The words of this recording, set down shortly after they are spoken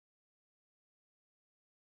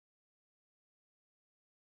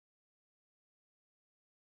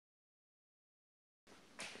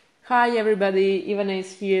Hi everybody, Ivana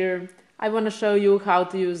is here. I want to show you how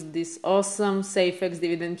to use this awesome Safex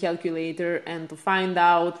Dividend Calculator and to find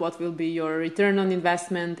out what will be your return on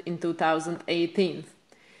investment in 2018.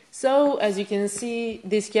 So, as you can see,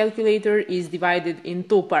 this calculator is divided in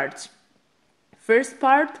two parts. First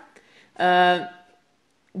part, there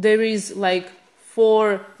is like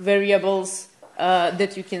four variables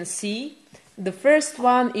that you can see. The first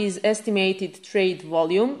one is estimated trade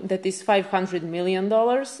volume, that is $500 million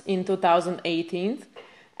in 2018.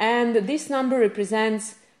 And this number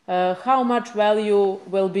represents how much value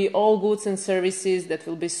will be all goods and services that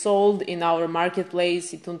will be sold in our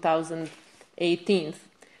marketplace in 2018.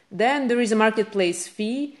 Then there is a marketplace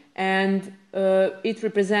fee, and it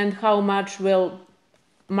represents how much will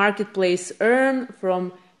marketplace earn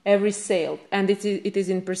from every sale, and it is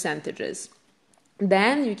in percentages.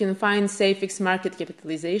 Then you can find Safex market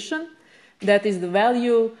capitalization, that is the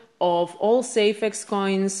value of all Safex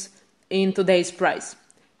coins in today's price.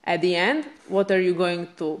 At the end, what are you going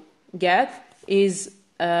to get is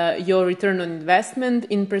your return on investment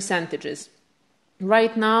in percentages.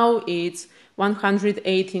 Right now it's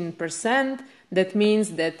 118%. That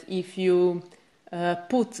means that if you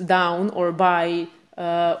put down or buy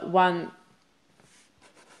 100,000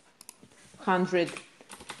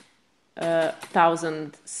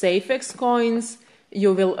 Safex coins,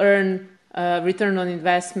 you will earn return on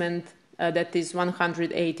investment that is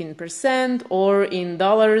 118%, or in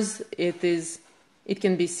dollars it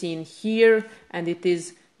can be seen here, and it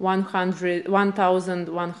is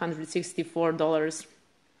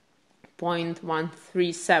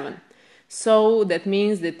 $1,164.137. So that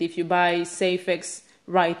means that if you buy Safex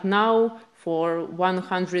right now for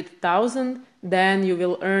 100,000, then you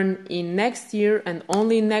will earn in next year and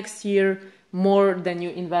only next year more than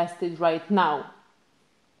you invested right now.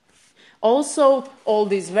 Also, all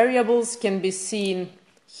these variables can be seen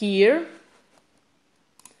here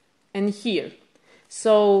and here.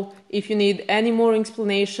 So if you need any more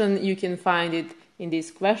explanation, you can find it in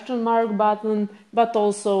this question mark button, but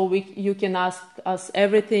also you can ask us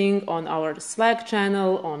everything on our Slack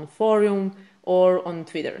channel, on forum, or on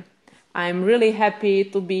Twitter. I'm really happy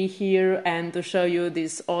to be here and to show you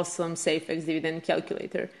this awesome Safex Dividend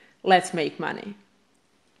Calculator. Let's make money.